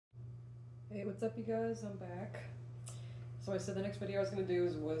Hey, what's up, you guys? I'm back. So I said the next video I was going to do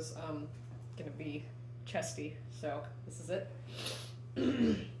was going to be Chesty, so this is it.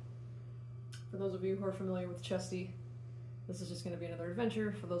 For those of you who are familiar with Chesty, this is just going to be another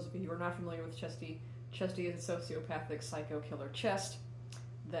adventure. For those of you who are not familiar with Chesty, Chesty is a sociopathic psycho killer chest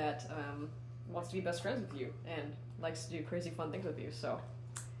that wants to be best friends with you and likes to do crazy fun things with you, so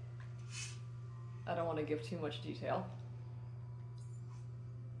I don't want to give too much detail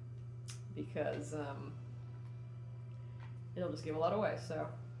because it'll just give a lot away. So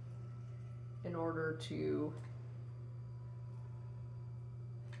in order to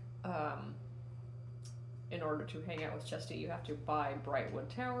hang out with Chesty, you have to buy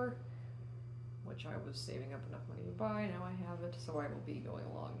Brightwood Tower, which I was saving up enough money to buy. Now I have it, so I will be going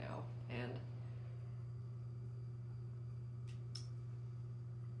along now. And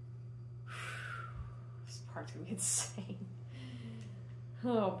this part's gonna be insane.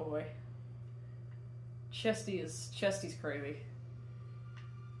 Oh boy. Chesty's crazy.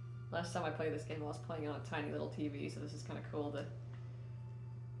 Last time I played this game I was playing on a tiny little TV, so this is kind of cool to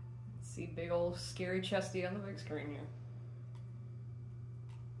see big old scary Chesty on the big screen here.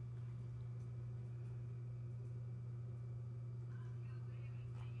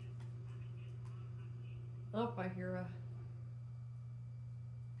 Oh, I hear a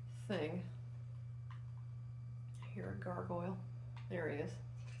thing. I hear a gargoyle. There he is.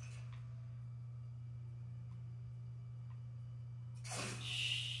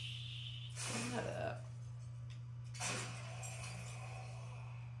 Shut up.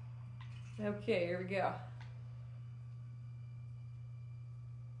 Okay, here we go.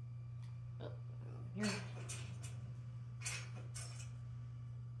 Oh, here.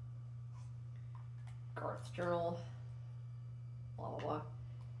 Garth's journal. Blah, blah, blah.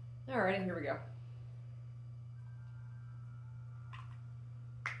 Alrighty, here we go.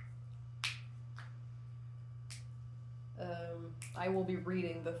 I will be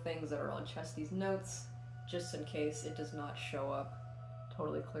reading the things that are on Chesty's notes, just in case it does not show up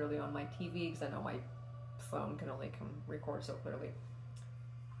totally clearly on my TV, because I know my phone can only record so clearly.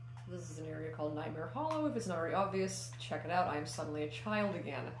 This is an area called Nightmare Hollow. If it's not already obvious, check it out. I am suddenly a child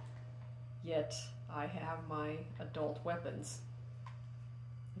again. Yet, I have my adult weapons,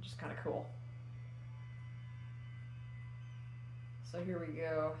 which is kind of cool. So here we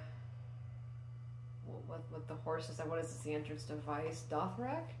go. What the horse is that? What is this? The entrance device?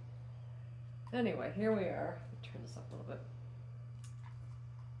 Dothrak? Anyway, here we are. Let me turn this up a little bit.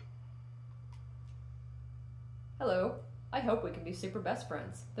 Hello. I hope we can be super best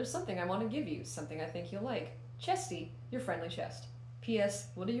friends. There's something I want to give you, something I think you'll like. Chesty, your friendly chest. P.S.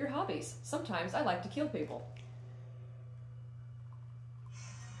 What are your hobbies? Sometimes I like to kill people.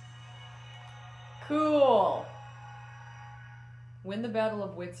 Cool! Win the battle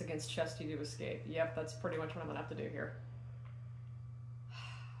of wits against Chesty to escape. Yep, that's pretty much what I'm gonna have to do here.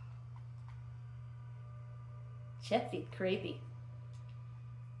 Chesty, creepy.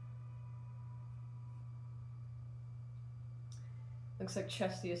 Looks like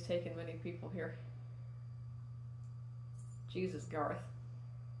Chesty has taken many people here. Jesus, Garth.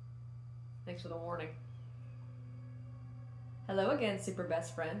 Thanks for the warning. Hello again, super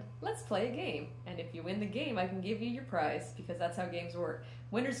best friend. Let's play a game. And if you win the game, I can give you your prize, because that's how games work.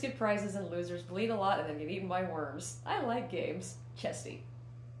 Winners get prizes and losers bleed a lot and then get eaten by worms. I like games. Chesty.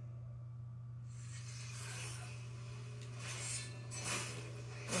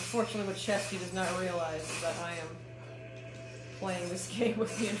 Unfortunately, what Chesty does not realize is that I am playing this game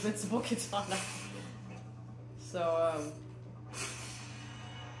with the invincible katana. So,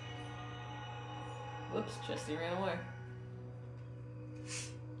 whoops, Chesty ran away.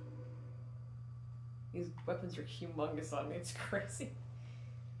 These weapons are humongous on me, it's crazy.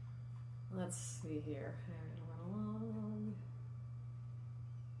 Let's see here. Run along.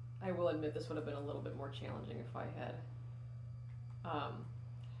 I will admit this would have been a little bit more challenging if I had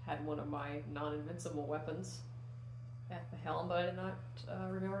had one of my non-invincible weapons at the helm, but I did not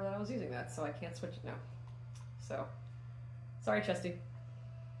remember that I was using that, so I can't switch it now. So, sorry, Chesty.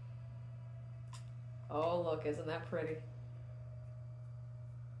 Oh, look, isn't that pretty?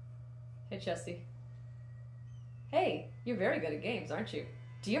 Hey, Chesty. Hey, you're very good at games, aren't you?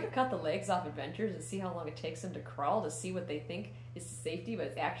 Do you ever cut the legs off adventurers and see how long it takes them to crawl to see what they think is safety, but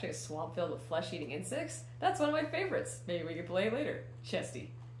it's actually a swamp filled with flesh-eating insects? That's one of my favorites. Maybe we can play later.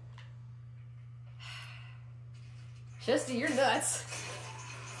 Chesty. Chesty, you're nuts.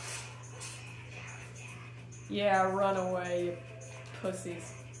 Yeah, run away, you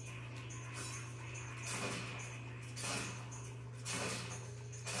pussies.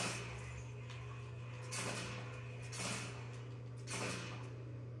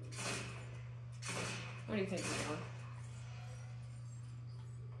 What do you think you're doing?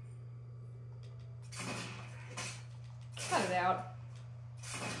 Cut it out.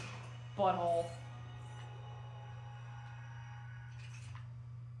 Butthole.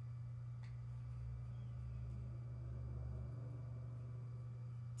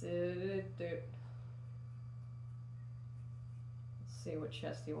 Let's see what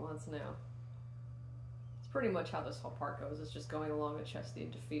Chesty wants now. It's pretty much how this whole part goes. It's just going along with Chesty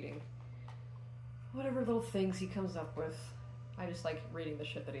and defeating whatever little things he comes up with. I just like reading the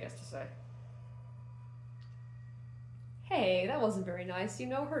shit that he has to say. Hey, that wasn't very nice, you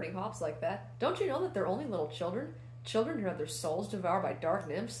know, hurting hops like that. Don't you know that they're only little children? Children who have their souls devoured by dark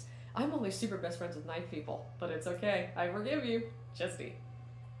nymphs? I'm only super best friends with night people, but it's okay. I forgive you. Chesty.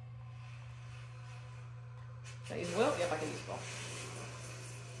 Can I use will? Yep, I can use will.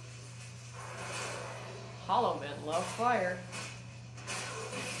 Hollow men love fire.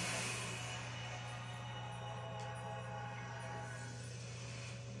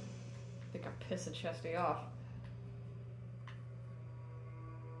 I think I'm pissing Chesty off.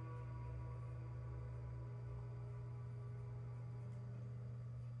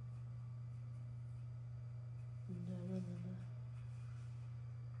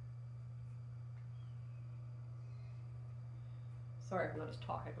 Sorry if I'm not as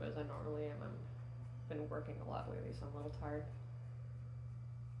talkative as I normally am. I've been working a lot lately, so I'm a little tired.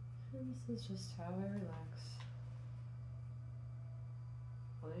 And this is just how I relax.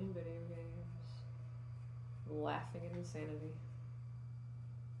 Playing video games. Laughing at insanity.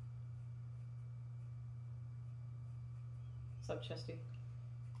 What's up, Chesty?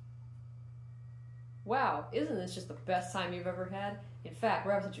 Wow, isn't this just the best time you've ever had? In fact,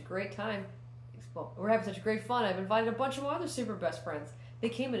 we're having such a great time. Well, we're having such great fun. I've invited a bunch of other super best friends. They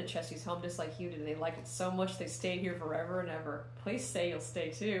came into Chesty's home just like you did, and they liked it so much they stayed here forever and ever. Please say you'll stay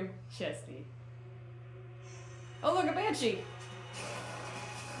too, Chesty. Oh, look, a banshee!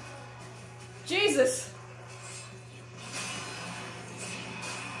 Jesus!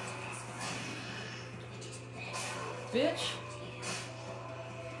 Bitch!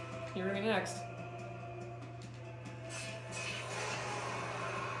 You're me next.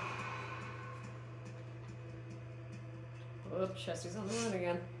 Oop, Chesty's on the run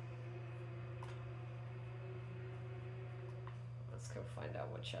again. Let's go find out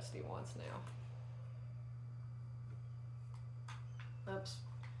what Chesty wants now. Oops.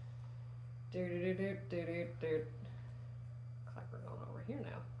 Looks like we're going over here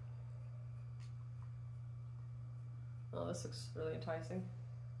now. Oh, this looks really enticing.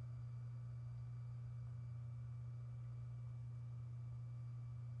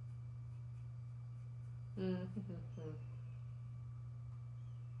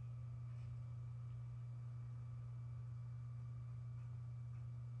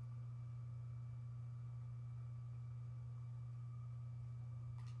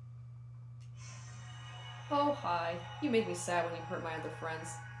 Oh, hi. You made me sad when you hurt my other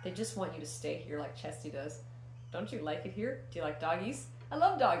friends. They just want you to stay here like Chesty does. Don't you like it here? Do you like doggies? I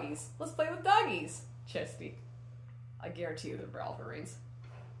love doggies. Let's play with doggies. Chesty. I guarantee you they're Balverines.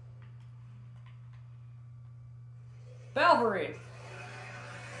 Balverine!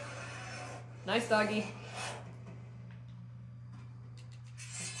 Nice doggy.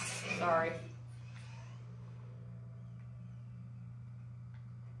 Sorry.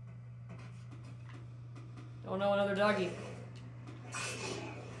 Oh no, another doggy.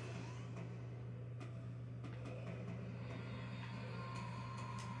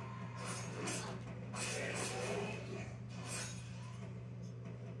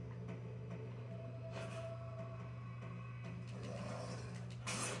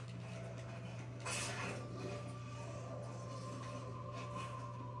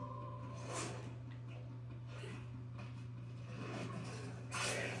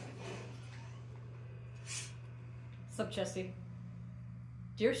 What's up, Chesty?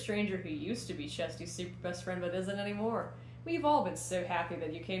 Dear stranger who used to be Chesty's super best friend but isn't anymore. We've all been so happy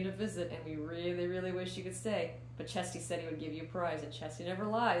that you came to visit, and we really, really wish you could stay. But Chesty said he would give you a prize, and Chesty never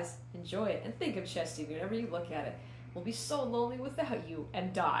lies. Enjoy it, and think of Chesty whenever you look at it. We'll be so lonely without you,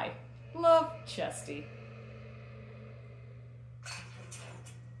 and die. Love, Chesty.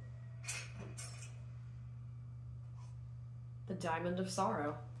 The Diamond of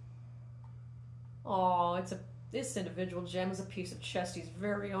Sorrow. Aw, this individual gem is a piece of Chesty's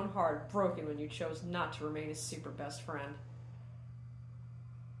very own heart, broken when you chose not to remain his super best friend.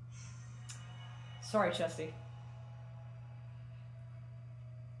 Sorry, Chesty.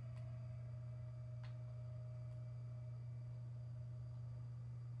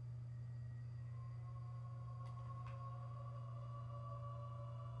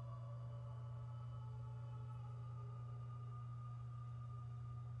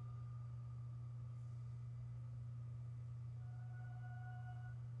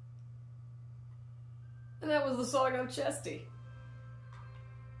 And that was the song of Chesty.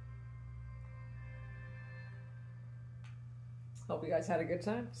 Hope you guys had a good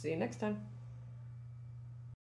time. See you next time.